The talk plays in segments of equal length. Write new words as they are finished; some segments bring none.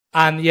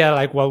And yeah,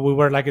 like while we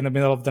were like in the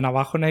middle of the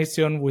Navajo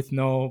Nation with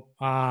no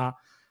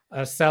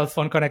cell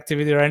phone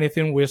connectivity or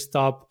anything, we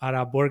stopped at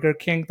a Burger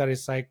King that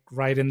is like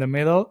right in the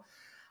middle.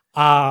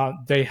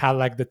 They had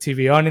like the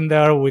TV on in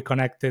there. We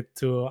connected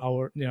to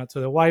our, to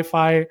the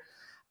Wi-Fi,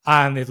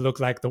 and it looked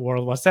like the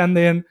world was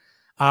ending.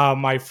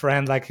 My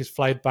friend, like his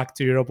flight back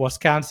to Europe was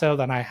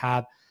canceled, and I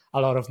had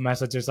a lot of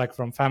messages like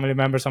from family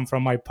members and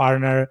from my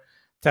partner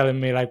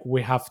telling me like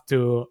we have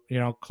to,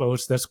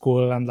 close the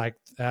school and like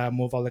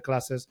move all the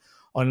classes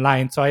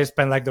online. So I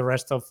spent like the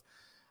rest of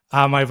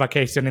my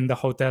vacation in the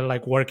hotel,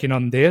 like working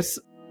on this.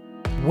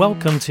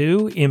 Welcome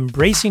to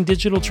Embracing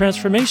Digital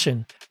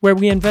Transformation, where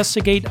we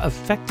investigate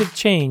effective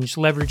change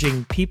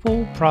leveraging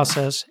people,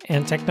 process,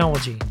 and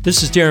technology.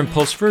 This is Darren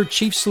Pulsford,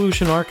 Chief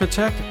Solution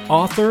Architect,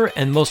 author,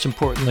 and most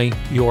importantly,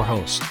 your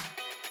host.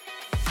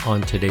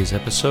 On today's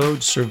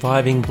episode,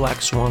 Surviving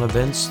Black Swan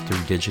Events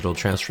Through Digital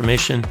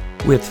Transformation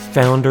with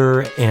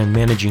founder and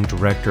managing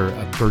director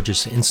of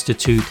Berges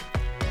Institute,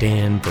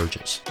 Dan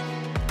Berges.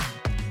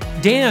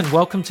 Dan,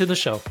 welcome to the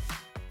show.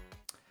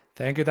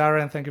 Thank you,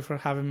 Darren. Thank you for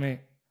having me.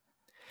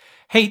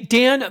 Hey,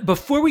 Dan,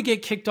 before we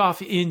get kicked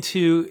off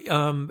into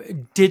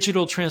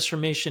digital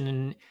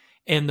transformation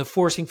and the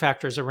forcing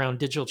factors around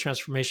digital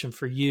transformation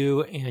for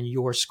you and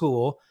your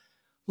school,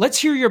 let's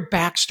hear your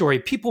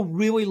backstory. People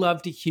really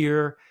love to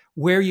hear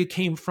where you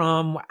came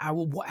from,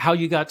 how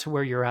you got to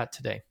where you're at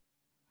today.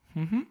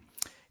 Mm-hmm.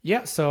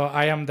 Yeah, so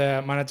I am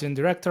the managing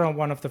director and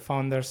one of the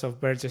founders of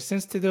Berges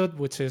Institute,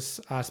 which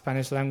is a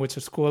Spanish language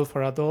school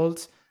for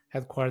adults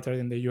headquartered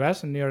in the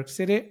US in New York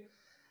City.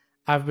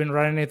 I've been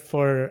running it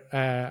for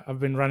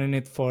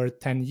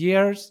 10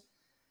 years.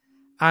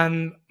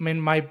 And I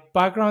mean, my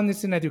background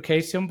is in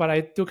education, but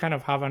I do kind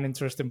of have an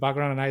interesting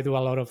background and I do a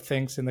lot of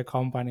things in the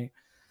company.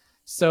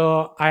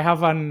 So I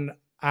have an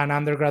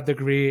undergrad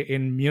degree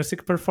in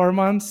music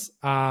performance.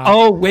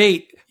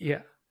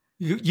 Yeah.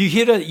 You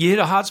hit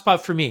a hot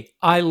spot for me.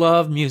 I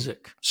love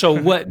music. So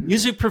what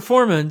music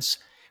performance,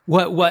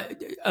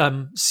 what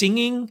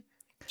singing,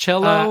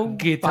 cello,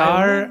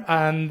 guitar,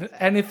 and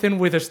anything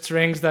with the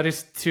strings that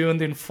is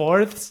tuned in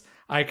fourths,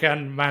 I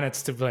can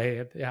manage to play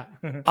it. Yeah.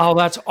 Oh,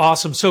 that's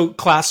awesome. So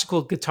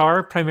classical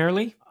guitar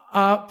primarily?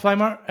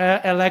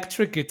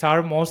 Electric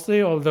guitar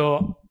mostly,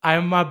 although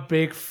I'm a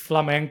big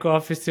flamenco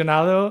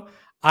aficionado.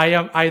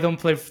 I don't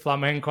play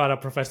flamenco at a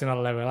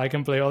professional level. I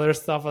can play other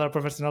stuff at a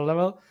professional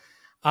level.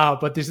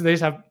 But these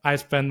days I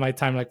spend my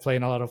time like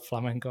playing a lot of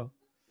flamenco.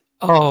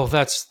 Oh,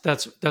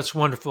 that's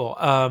wonderful.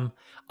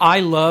 I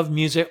love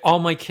music. All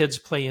my kids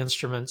play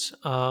instruments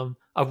of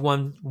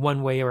one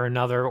way or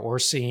another, or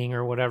sing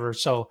or whatever.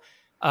 So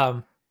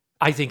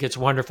I think it's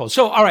wonderful.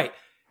 So, all right,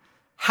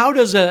 how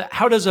does a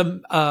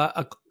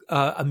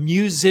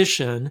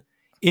musician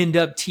end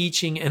up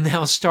teaching and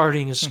now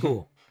starting a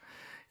school?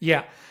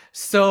 Yeah.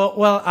 So,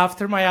 well,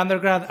 after my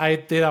undergrad, I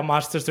did a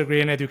master's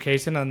degree in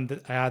education, and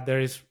that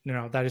is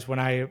when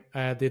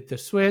I did the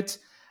switch.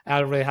 I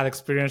already had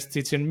experience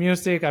teaching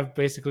music. I've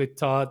basically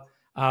taught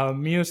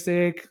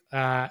music,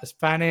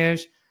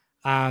 Spanish,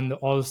 and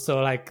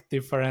also like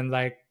different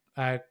like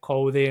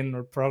coding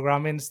or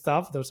programming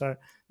stuff. Those are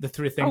the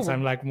three things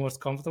I'm like most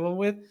comfortable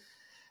with.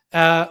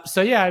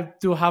 So yeah, I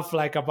do have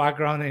like a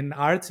background in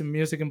arts and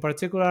music in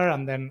particular,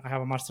 and then I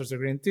have a master's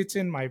degree in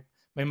teaching. My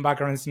main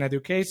background is in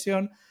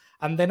education.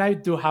 And then I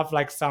do have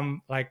like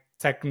some like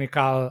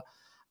technical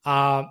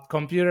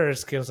computer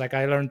skills. Like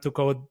I learned to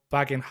code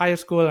back in high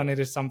school, and it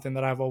is something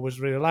that I've always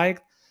really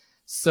liked.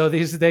 So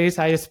these days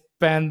I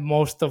spend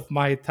most of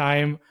my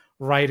time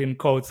writing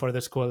code for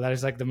the school. That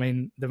is like the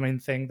main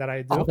thing that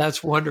I do. Oh,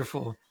 that's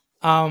wonderful.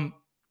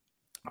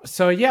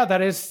 So yeah,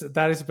 that is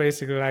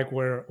basically like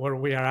where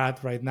we are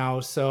at right now.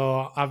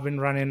 So I've been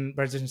running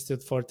Berges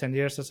Institute for 10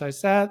 years, as I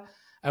said.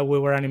 We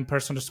were an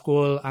in-person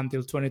school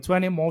until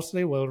 2020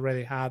 mostly. We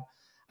already had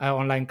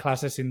online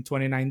classes in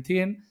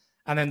 2019,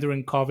 and then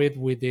during COVID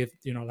we did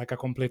like a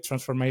complete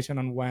transformation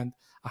and went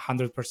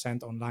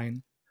 100%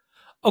 online.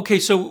 Okay,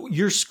 so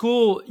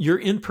your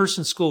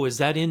in-person school, is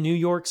that in New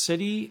York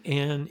City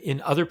and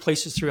in other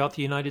places throughout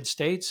the United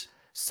States?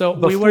 So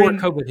before we were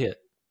COVID hit,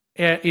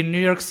 in New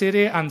York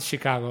City and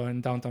Chicago,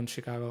 in downtown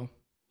Chicago.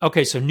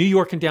 Okay, so New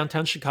York and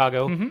downtown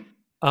Chicago.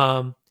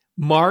 Mm-hmm.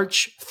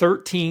 March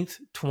 13th,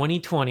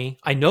 2020.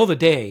 I know the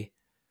day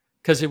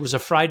because it was a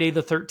Friday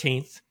the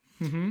 13th.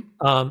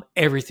 Mm-hmm.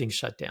 Everything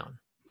shut down.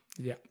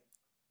 Yeah.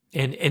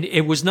 And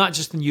it was not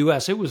just in the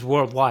US, it was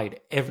worldwide.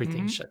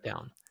 Everything shut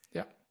down.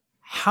 Yeah.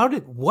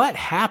 What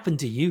happened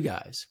to you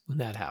guys when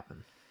that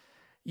happened?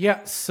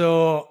 Yeah.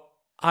 So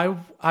I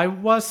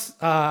was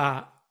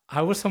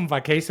on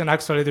vacation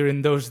actually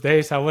during those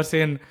days. I was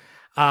in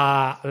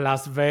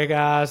Las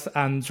Vegas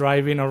and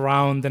driving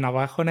around the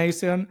Navajo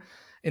Nation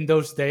in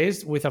those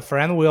days with a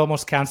friend. We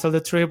almost canceled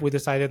the trip. We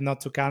decided not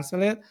to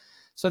cancel it.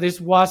 So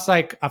this was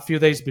like a few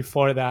days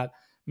before that,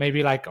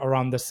 maybe like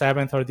around the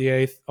 7th or the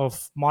 8th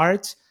of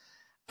March.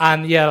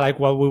 And yeah, like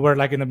while we were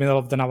like in the middle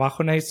of the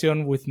Navajo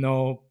Nation with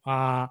no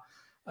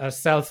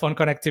cell phone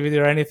connectivity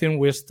or anything,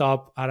 we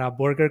stopped at a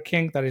Burger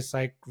King that is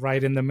like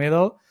right in the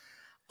middle.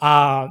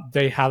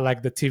 They had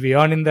like the TV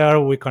on in there.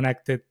 We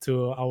connected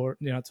to our,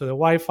 to the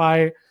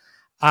Wi-Fi,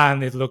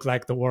 and it looked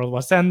like the world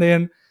was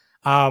ending.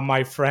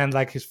 My friend,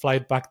 like his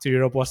flight back to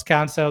Europe was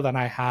canceled, and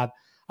I had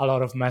a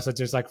lot of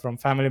messages like from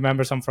family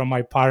members and from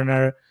my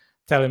partner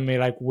telling me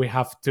like we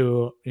have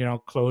to,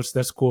 close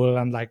the school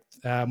and like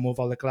move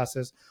all the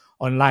classes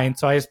online.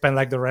 So I spent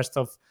like the rest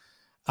of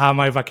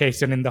my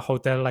vacation in the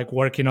hotel, like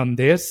working on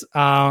this.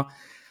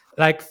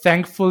 Like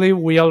thankfully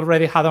we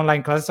already had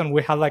online classes and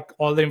we had like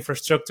all the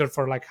infrastructure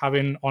for like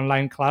having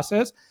online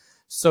classes,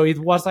 so it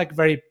was like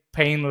very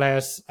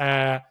painless,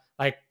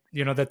 like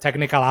the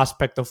technical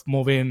aspect of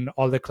moving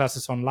all the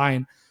classes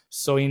online.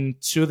 So in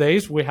 2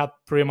 days we had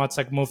pretty much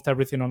like moved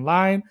everything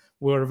online.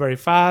 We were very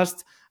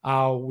fast.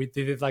 We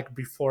did it like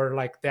before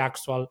like the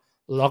actual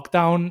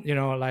lockdown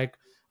like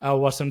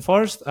was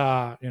enforced,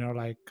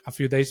 like a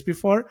few days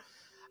before.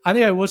 And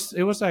yeah, it was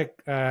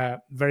like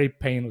very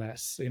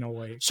painless in a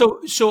way.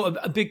 So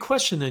a big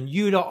question then.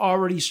 You'd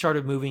already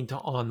started moving to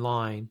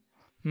online.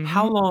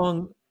 How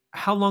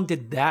Hmm. long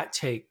did that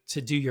take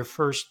to do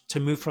to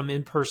move from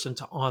in person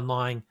to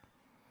online?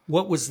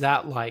 What was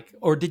that like?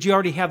 Or did you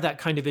already have that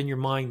kind of in your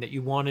mind that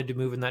you wanted to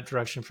move in that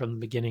direction from the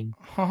beginning?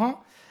 Uh-huh.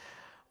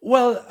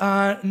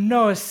 Well,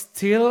 no,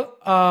 still,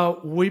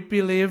 we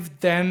believe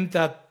then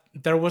that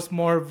there was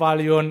more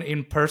value on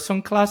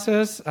in-person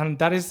classes, and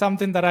that is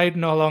something that I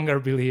no longer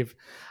believe.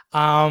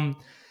 Um,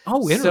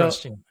 Oh, so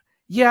interesting.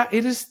 yeah,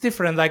 it is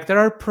different. Like there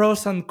are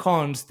pros and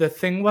cons. The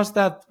thing was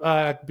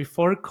that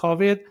before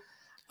COVID,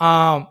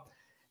 um,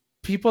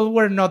 people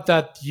were not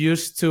that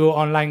used to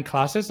online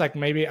classes. Like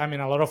maybe, I mean,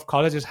 a lot of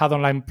colleges had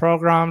online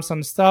programs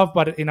and stuff,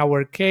 but in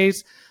our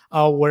case,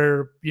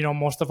 where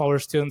most of our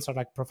students are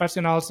like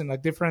professionals in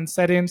like different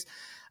settings,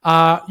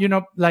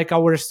 like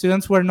our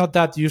students were not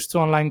that used to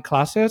online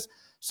classes,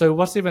 so it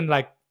was even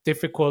like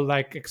difficult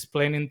like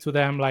explaining to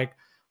them like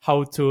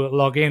how to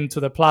log into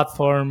the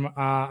platform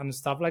and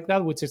stuff like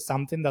that, which is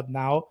something that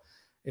now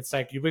it's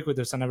like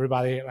ubiquitous and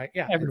everybody like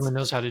yeah it's Everyone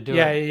knows how to do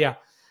yeah it. yeah yeah.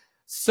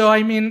 So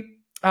I mean,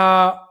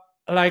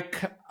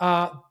 like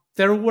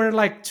there were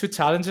like two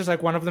challenges.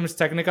 Like one of them is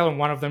technical, and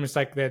one of them is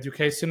like the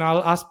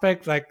educational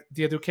aspect. Like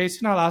the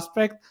educational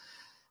aspect,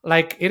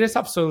 like it is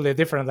absolutely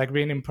different. Like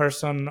being in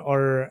person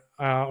or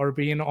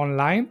being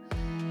online,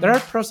 there are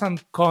pros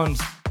and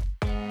cons.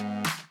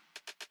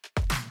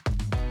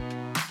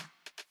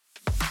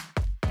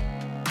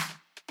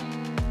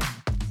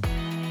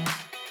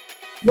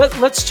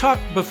 Let's talk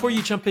before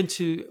you jump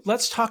into.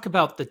 Let's talk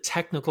about the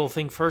technical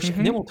thing first, and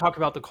then Hmm. we'll talk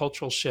about the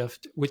cultural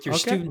shift with your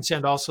Okay. students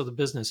and also the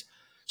business.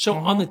 So,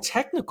 on Uh-huh. the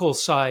technical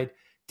side,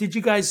 did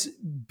you guys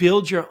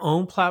build your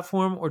own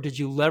platform, or did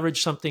you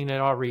leverage something that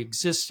already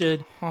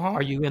existed? Uh-huh.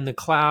 Are you in the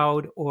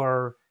cloud,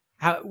 or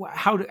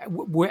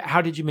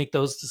how did you make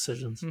those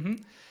decisions? Hmm.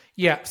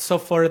 Yeah. So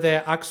for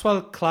the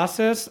actual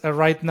classes,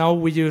 right now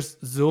we use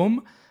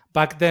Zoom.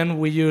 Back then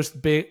we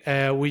used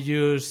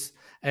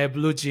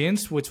Blue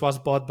Jeans, which was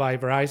bought by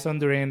Verizon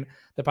during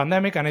the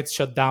pandemic, and it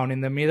shut down.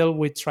 In the middle,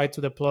 we tried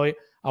to deploy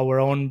our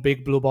own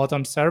big blue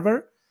button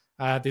server.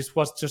 This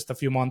was just a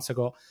few months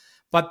ago,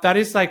 but that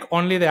is like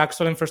only the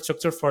actual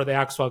infrastructure for the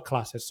actual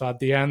classes. So at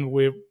the end,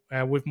 we've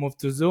moved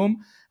to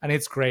Zoom, and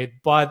it's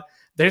great. But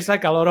there's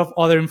like a lot of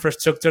other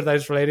infrastructure that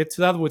is related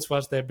to that, which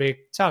was the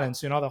big challenge.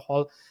 The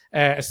whole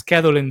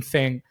scheduling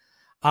thing.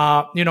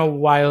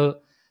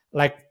 While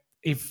like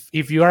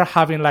if you are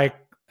having like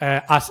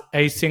as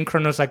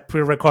asynchronous like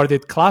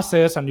pre-recorded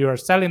classes and you are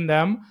selling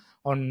them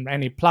on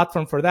any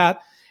platform for that,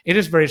 it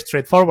is very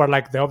straightforward.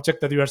 Like the object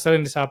that you are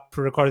selling is a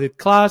pre-recorded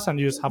class, and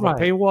you just have a Right.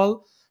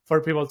 paywall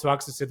for people to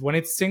access it. When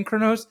it's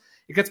synchronous,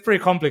 it gets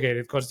pretty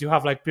complicated because you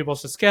have like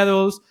people's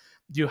schedules.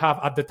 You have,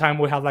 at the time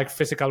we had like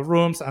physical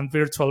rooms and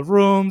virtual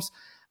rooms.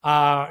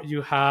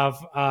 You have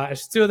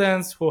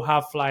students who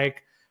have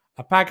like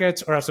a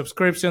package or a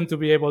subscription to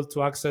be able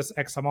to access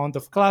X amount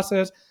of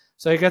classes.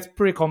 So it gets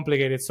pretty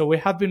complicated. So we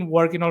have been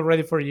working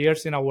already for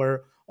years in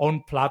our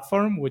own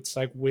platform, which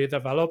like we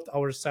developed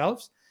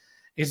ourselves.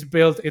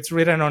 It's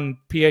written on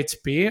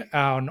PHP,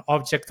 on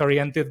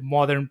object-oriented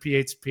modern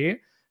PHP,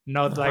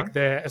 not Uh-huh. like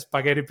the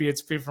spaghetti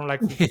PHP from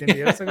like 15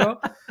 years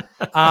ago.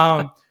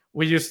 Um,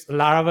 we use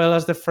Laravel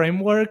as the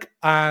framework,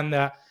 and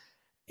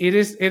it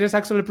is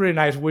actually pretty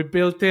nice. We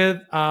built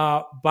it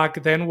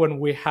back then when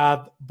we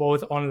had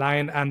both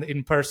online and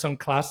in-person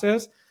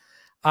classes.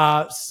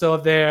 So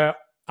the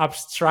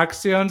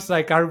abstractions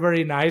like are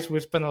very nice. We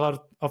spend a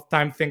lot of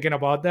time thinking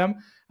about them,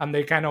 and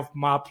they kind of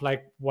map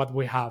like what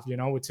we have,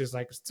 which is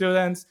like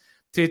students,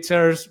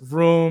 teachers,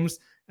 rooms,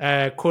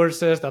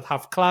 courses that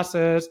have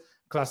classes.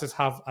 Classes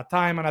have a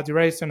time and a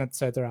duration,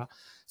 etc.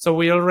 So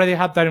we already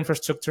had that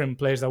infrastructure in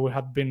place that we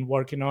had been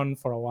working on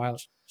for a while.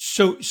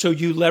 So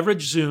you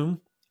leverage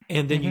Zoom,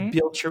 and then you Hmm.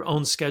 built your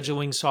own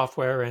scheduling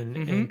software and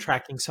Hmm.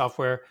 tracking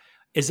software.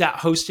 Is that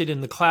hosted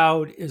in the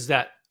cloud? Is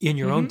that in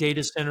your own Hmm.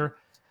 data center?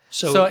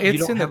 So So you it's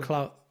don't in the have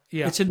cloud.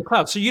 Yeah. it's in the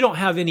cloud. So you don't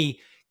have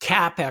any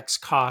capex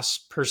costs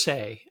per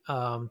se.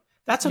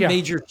 That's a Yeah.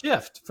 major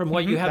shift from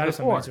what you had That is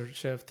a before. major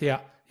shift. Yeah,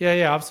 yeah,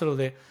 yeah,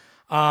 absolutely.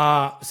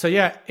 So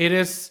yeah, it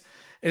is.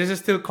 it is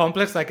still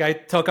complex. Like I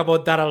talk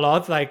about that a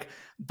lot. Like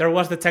there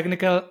was the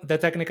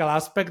technical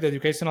aspect, the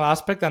educational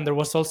aspect, and there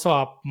was also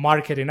a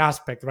marketing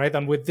aspect, right?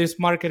 And with this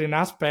marketing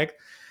aspect,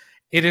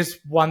 it is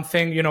one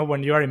thing,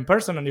 when you are in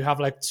person and you have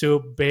like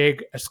two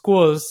big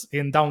schools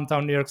in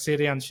downtown New York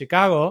City and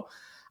Chicago,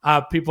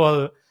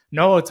 people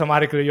know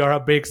automatically you're a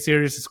big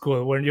serious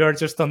school. When you're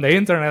just on the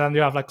internet and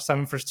you have like some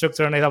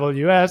infrastructure on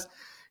AWS,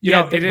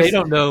 they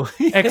don't know.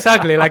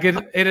 Exactly. Like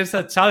it is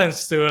a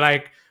challenge to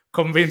like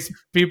convince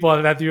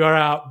people that you are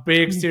a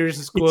big serious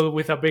school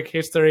with a big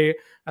history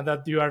and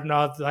that you are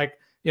not like,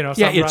 some it's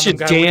random just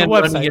guy Dan with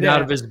a running website. it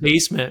out of his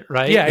basement,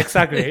 right? Yeah,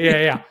 exactly.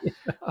 Yeah.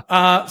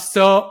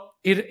 So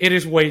it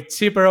is way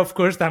cheaper, of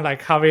course, than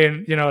like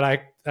having,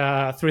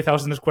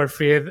 3,000 square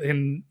feet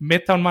in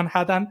Midtown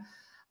Manhattan.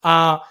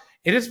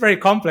 It is very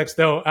complex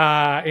though.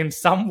 In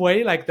some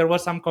way, like there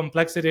was some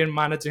complexity in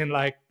managing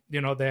like,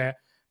 the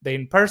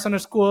in-person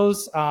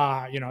schools.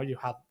 You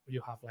have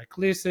like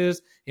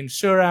leases,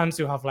 insurance,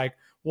 you have like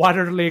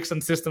water leaks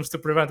and systems to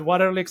prevent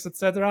water leaks,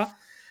 etc.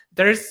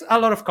 There's a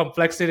lot of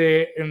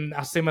complexity in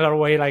a similar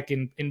way, like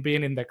in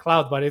being in the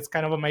cloud, but it's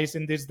kind of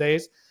amazing these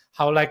days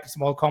how like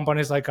small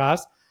companies like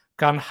us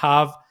can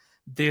have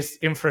this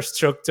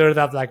infrastructure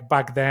that like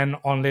back then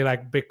only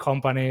like big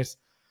companies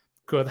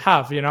could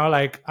have, we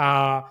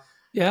have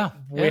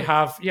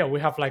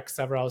like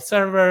several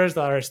servers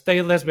that are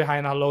stateless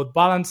behind a load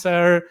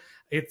balancer.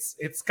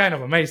 It's kind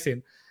of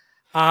amazing.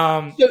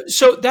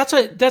 So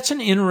that's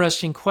an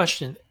interesting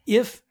question.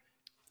 If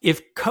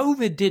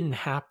COVID didn't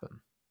happen,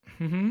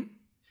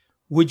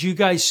 would you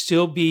guys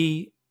still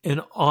be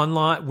an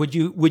online? Would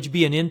you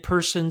be an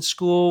in-person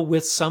school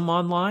with some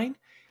online?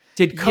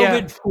 Did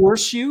COVID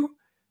force you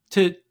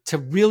to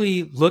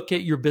really look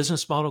at your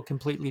business model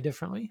completely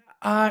differently?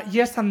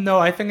 Yes and no.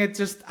 I think it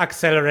just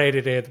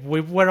accelerated it.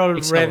 We were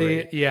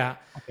already,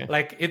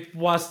 like it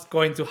was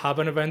going to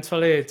happen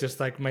eventually. It just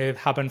like made it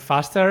happen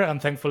faster.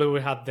 And thankfully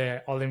we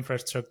had all the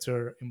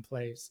infrastructure in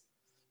place.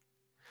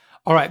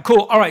 All right,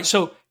 cool. All right.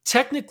 So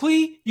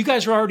technically you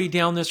guys are already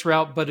down this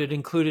route, but it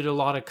included a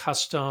lot of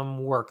custom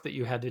work that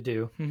you had to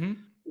do.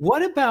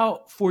 What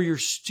about for your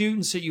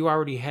students that you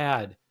already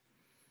had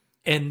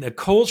and the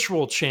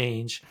cultural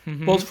change,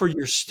 both for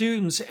your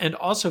students and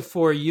also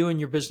for you and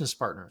your business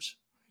partners?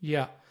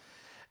 Yeah.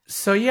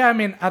 So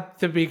at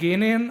the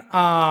beginning,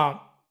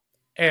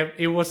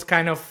 it was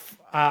kind of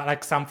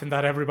like something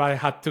that everybody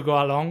had to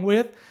go along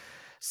with.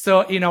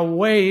 So in a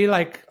way,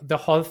 like the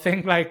whole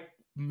thing, like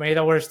made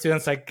our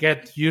students like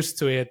get used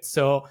to it.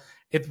 So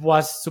it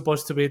was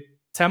supposed to be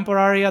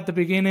temporary at the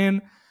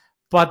beginning,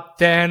 but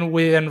then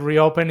we didn't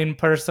reopen in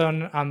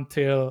person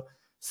until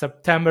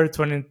September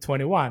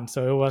 2021.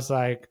 So it was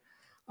like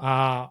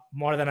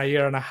more than a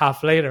year and a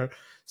half later.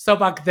 So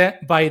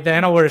by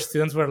then, our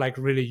students were like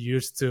really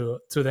used to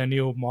the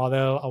new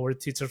model. Our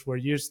teachers were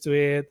used to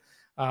it.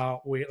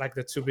 We like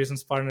the two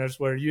business partners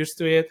were used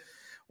to it.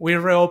 We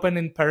reopened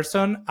in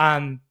person,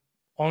 and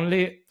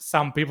only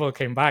some people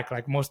came back.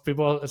 Like most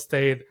people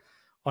stayed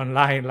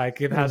online. Like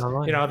it has,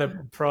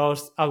 the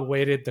pros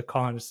outweighed the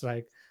cons.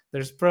 Like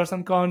there's pros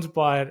and cons,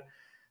 but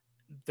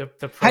the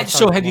pros.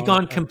 So have you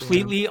gone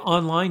completely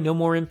online? No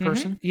more in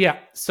person? Yeah.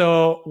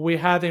 So we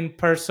had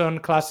in-person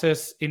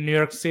classes in New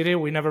York City.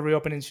 We never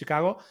reopened in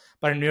Chicago,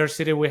 but in New York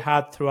City we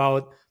had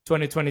throughout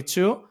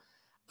 2022.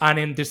 And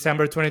in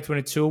December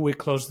 2022, we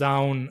closed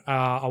down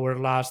our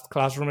last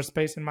classroom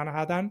space in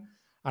Manhattan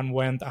and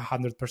went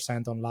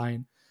 100%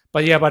 online.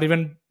 But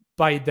even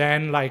by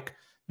then, like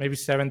maybe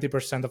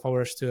 70% of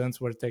our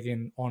students were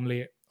taking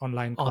only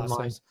online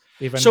classes.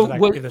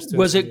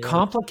 Was it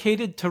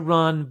complicated to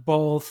run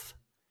both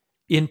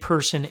in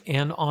person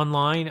and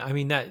online? I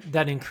mean,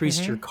 that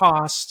increased your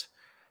cost.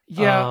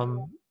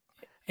 And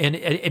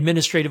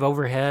administrative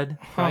overhead,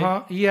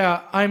 right? But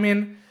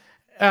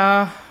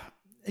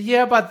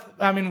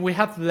we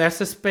had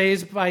less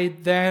space by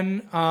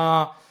then.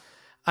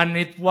 And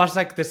it was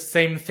like the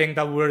same thing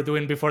that we were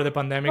doing before the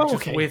pandemic,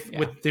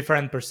 with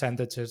different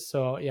percentages.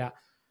 So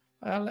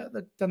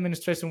the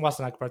administration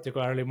wasn't like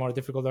particularly more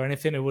difficult or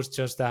anything. It was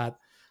just that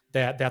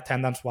the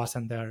attendance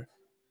wasn't there.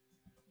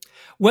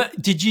 Well,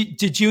 did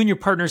you and your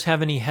partners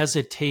have any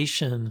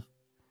hesitation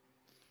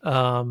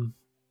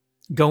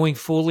going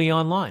fully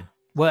online?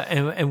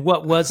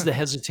 What was the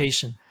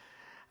hesitation?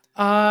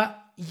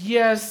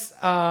 Yes.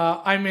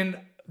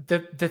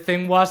 The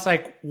thing was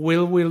like,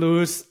 will we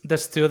lose the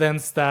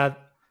students that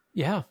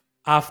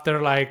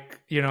after like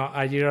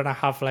a year and a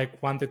half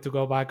like wanted to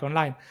go back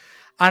online?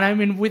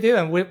 And we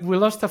didn't. We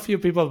lost a few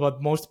people,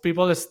 but most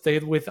people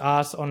stayed with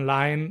us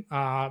online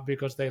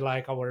because they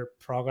like our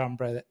program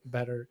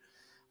better.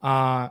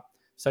 At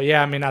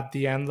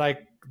the end,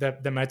 like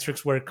the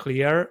metrics were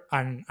clear,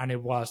 and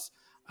it was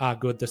a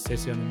good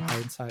decision in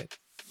hindsight.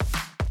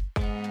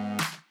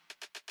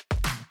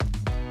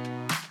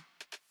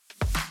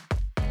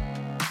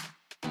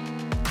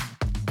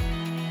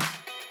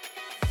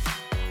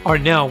 Or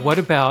now, what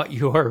about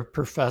your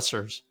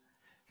professors?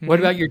 What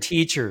about your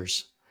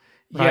teachers?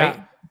 Right?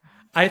 Yeah,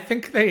 I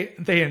think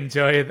they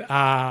enjoyed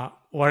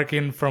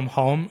working from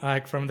home,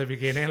 like from the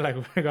beginning. Like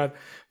we got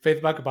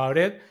feedback about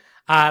it.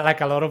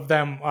 Like a lot of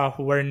them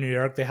who were in New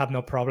York, they had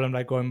no problem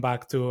like going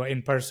back to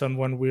in person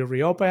when we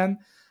reopened.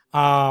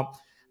 Uh,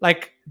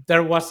 like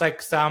there was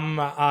like some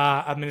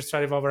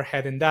administrative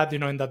overhead in that,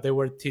 in that they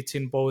were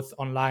teaching both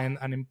online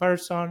and in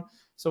person.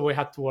 So we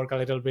had to work a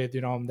little bit,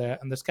 on the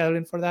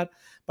scheduling for that,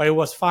 but it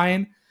was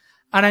fine.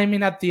 And I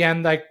mean, at the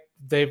end, like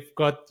they've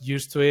got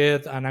used to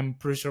it, and I'm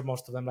pretty sure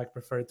most of them like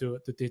prefer to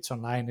teach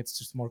online. It's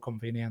just more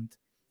convenient.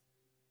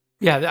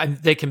 Yeah,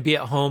 they can be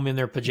at home in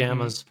their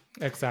pajamas.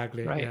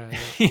 Exactly. Right.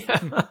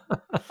 Yeah.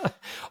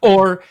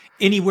 Or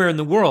anywhere in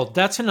the world.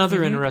 That's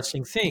another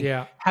interesting thing.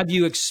 Yeah. Have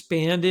you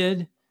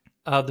expanded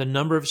the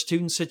number of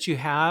students that you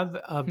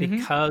have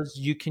because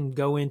you can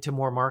go into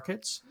more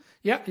markets?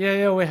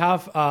 Yeah. We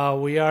have.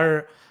 We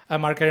are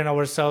marketing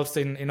ourselves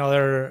in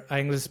other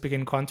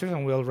English-speaking countries,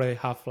 and we already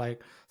have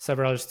like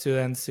several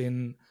students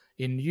in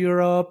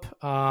Europe.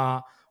 We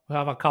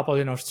have a couple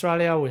in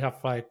Australia. We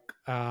have like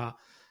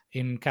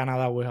in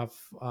Canada. We have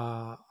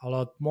a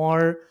lot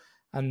more,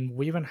 and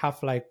we even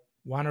have like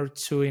one or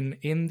two in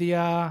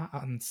India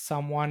and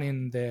someone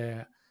in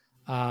the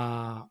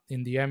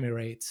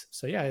Emirates.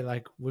 So yeah,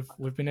 like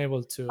we've been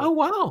able to. Oh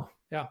wow!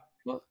 Yeah.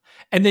 Well,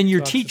 and then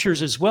your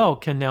teachers as well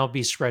can now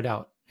be spread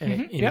out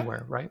anywhere,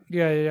 yeah. right?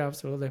 Yeah,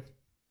 absolutely.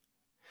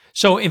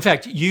 So, in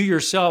fact, you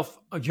yourself,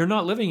 you're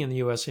not living in the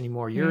U.S.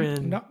 anymore. You're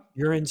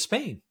in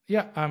Spain.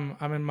 Yeah, I'm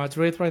in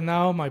Madrid right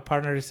now. My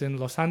partner is in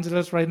Los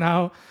Angeles right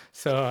now.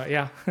 So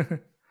yeah.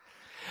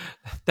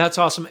 That's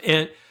awesome.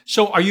 And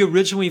so, are you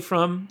originally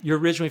from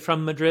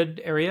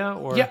Madrid area,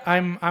 or? Yeah,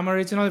 I'm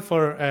originally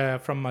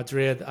from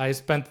Madrid. I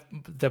spent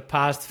the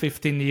past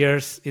 15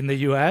 years in the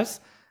U.S.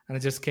 and I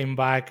just came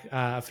back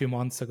a few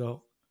months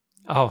ago.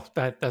 Oh,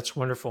 that's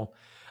wonderful.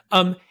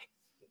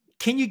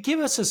 Can you give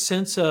us a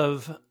sense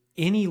of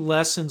any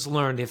lessons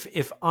learned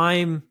if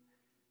I'm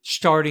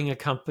starting a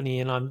company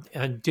and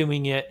I'm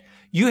doing it?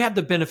 You have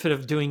the benefit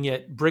of doing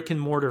it brick and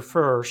mortar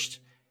first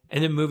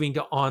and then moving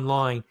to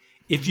online.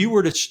 If you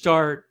were to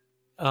start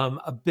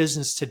a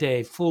business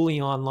today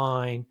fully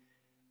online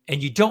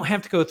and you don't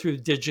have to go through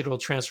digital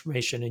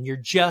transformation and you're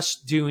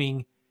just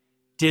doing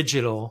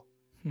digital,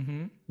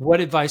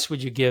 what advice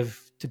would you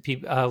give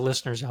to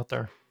listeners out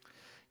there?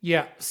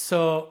 Yeah,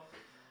 so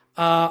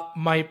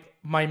my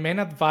main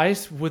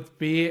advice would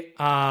be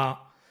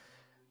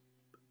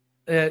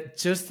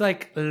just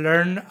like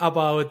learn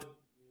about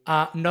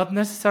not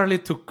necessarily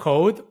to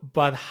code,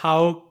 but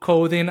how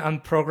coding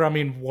and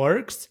programming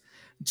works,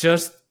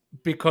 just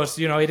because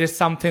it is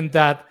something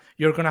that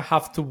you're gonna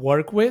have to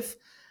work with.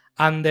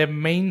 And the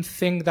main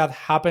thing that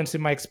happens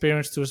in my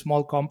experience to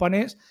small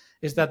companies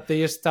is that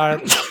they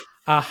start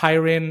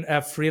hiring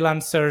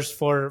freelancers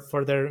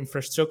for their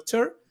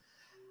infrastructure.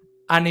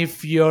 And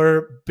if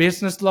your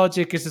business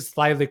logic is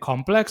slightly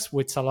complex,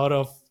 which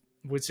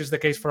is the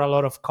case for a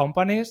lot of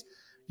companies,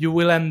 you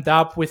will end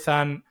up with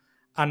an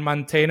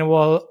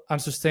unmaintainable,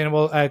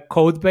 unsustainable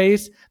code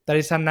base that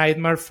is a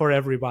nightmare for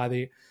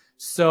everybody.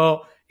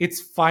 So it's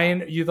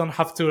fine. You don't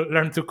have to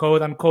learn to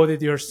code and code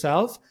it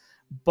yourself,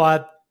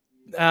 but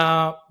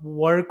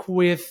work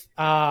with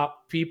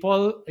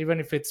people, even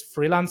if it's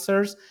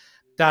freelancers,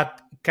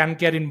 that can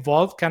get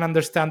involved, can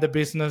understand the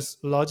business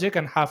logic,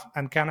 and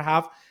can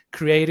have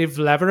creative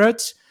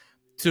leverage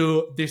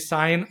to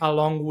design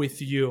along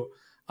with you.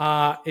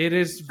 It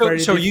is very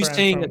so. Are you different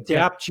saying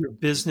adapt your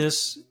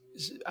business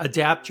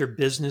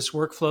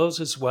workflows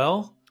as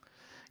well?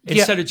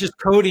 Instead of just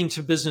coding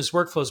to business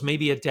workflows,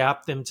 maybe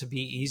adapt them to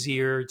be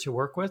easier to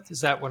work with.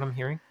 Is that what I'm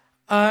hearing?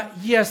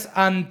 Yes,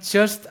 and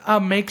just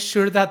make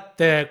sure that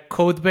the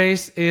code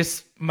base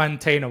is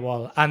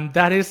maintainable, and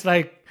that is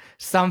like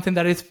something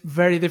that is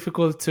very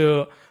difficult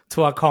to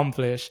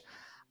accomplish.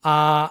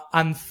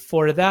 And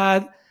for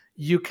that,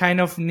 you kind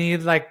of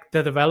need like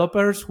the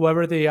developers,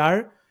 whoever they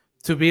are,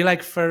 to be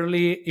like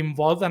fairly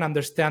involved and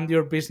understand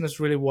your business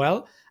really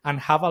well and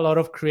have a lot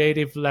of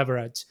creative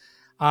leverage.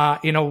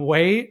 In a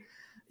way,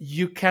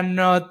 you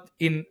cannot,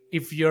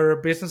 if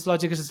your business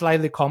logic is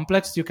slightly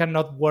complex, you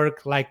cannot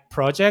work like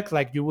project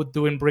like you would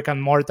do in brick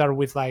and mortar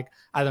with like,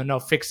 I don't know,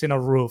 fixing a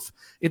roof.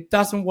 It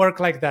doesn't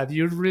work like that.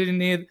 You really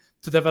need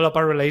to develop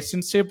a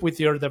relationship with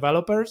your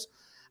developers,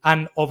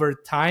 and over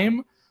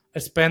time,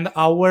 spend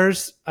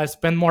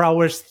more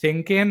hours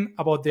thinking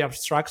about the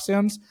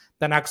abstractions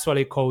than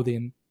actually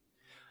coding.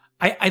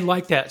 I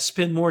like that.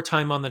 Spend more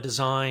time on the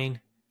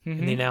design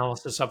and the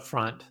analysis up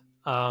front.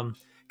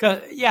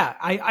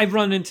 I've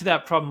run into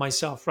that problem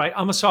myself, right?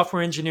 I'm a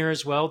software engineer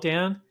as well,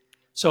 Dan.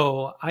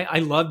 So I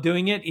love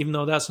doing it, even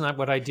though that's not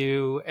what I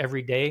do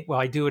every day. Well,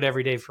 I do it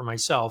every day for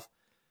myself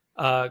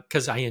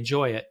because I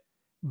enjoy it.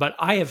 But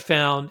I have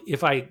found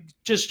if I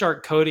just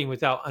start coding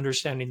without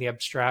understanding the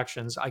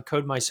abstractions, I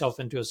code myself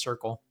into a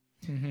circle.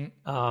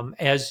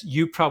 As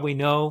you probably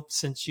know,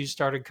 since you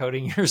started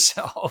coding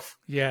yourself.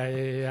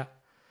 Yeah.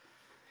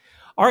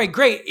 All right,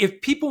 great.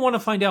 If people want to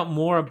find out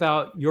more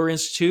about your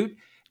institute,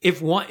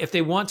 if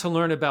they want to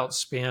learn about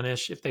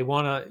Spanish, if they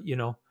want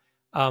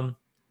to,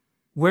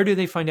 where do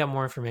they find out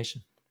more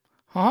information?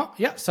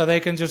 Yeah, so they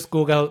can just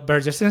Google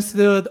Berges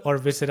Institute or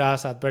visit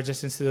us at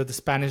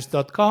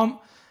bergesinstitutespanish.com.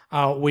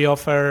 We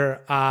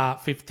offer a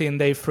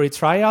 15-day free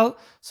trial,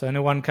 so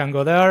anyone can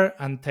go there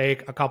and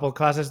take a couple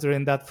classes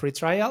during that free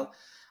trial.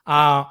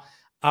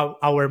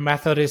 Our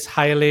method is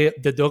highly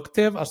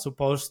deductive as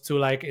opposed to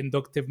like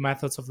inductive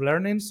methods of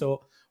learning.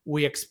 So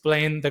we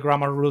explain the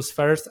grammar rules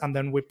first and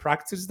then we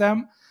practice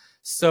them.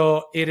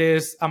 So it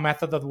is a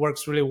method that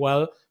works really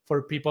well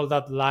for people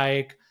that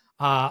like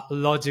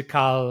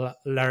logical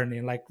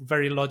learning, like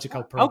very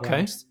logical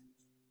programs. Okay.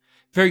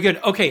 Very good.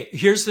 Okay,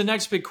 here's the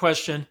next big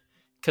question.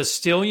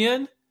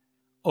 Castilian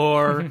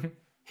or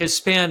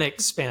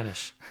Hispanic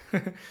Spanish?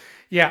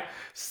 Yeah.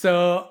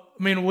 So,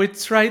 I mean, we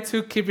try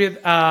to keep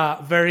it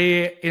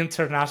very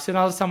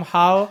international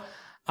somehow.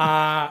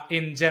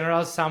 In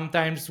general,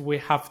 sometimes we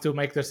have to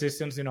make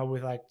decisions,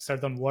 with like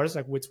certain words,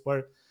 like which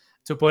word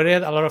to put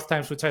it. A lot of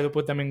times we try to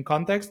put them in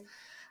context.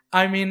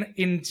 I mean,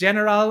 in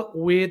general,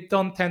 we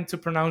don't tend to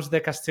pronounce the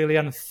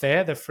Castilian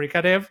 "the," the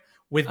fricative,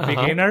 with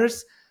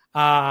beginners.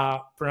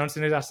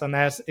 Pronouncing it as an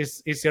S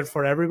is easier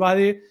for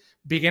everybody.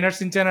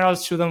 Beginners in general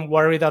shouldn't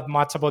worry that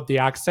much about the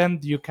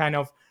accent. You kind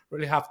of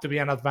really have to be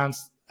at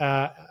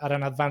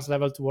an advanced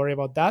level to worry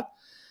about that.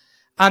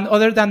 And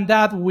other than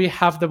that, we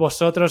have the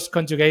vosotros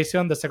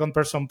conjugation, the second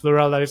person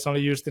plural that is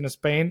only used in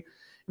Spain.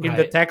 In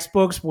the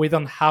textbooks, we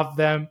don't have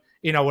them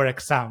in our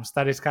exams.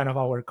 That is kind of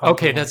our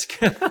compromise. Okay, that's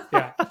good.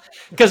 Yeah.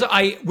 Because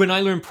when I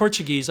learned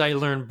Portuguese, I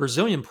learned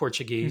Brazilian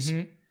Portuguese,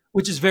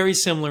 which is very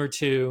similar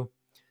to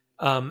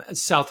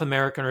South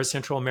American or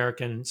Central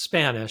American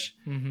Spanish.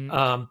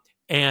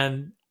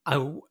 And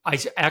I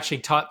actually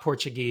taught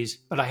Portuguese,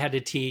 but I had to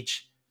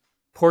teach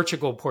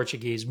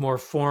Portuguese, more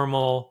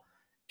formal,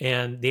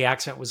 and the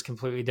accent was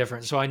completely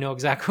different. So I know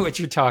exactly what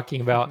you're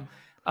talking about.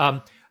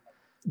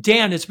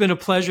 Dan, it's been a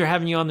pleasure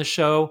having you on the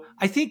show.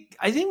 I think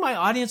my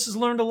audience has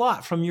learned a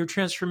lot from your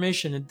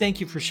transformation, and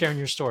thank you for sharing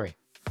your story.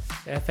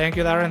 Yeah, thank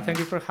you, Darren. Thank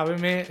you for having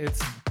me.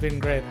 It's been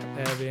great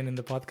being in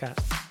the podcast.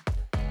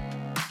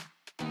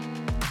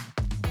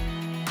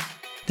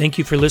 Thank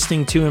you for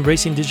listening to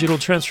Embracing Digital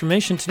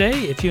Transformation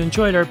today. If you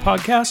enjoyed our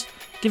podcast,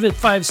 give it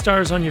 5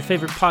 stars on your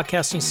favorite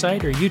podcasting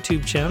site or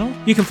YouTube channel.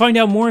 You can find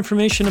out more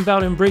information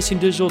about Embracing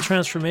Digital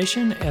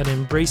Transformation at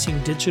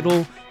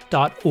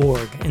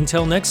embracingdigital.org.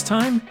 Until next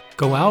time,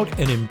 go out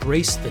and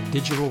embrace the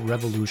digital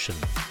revolution.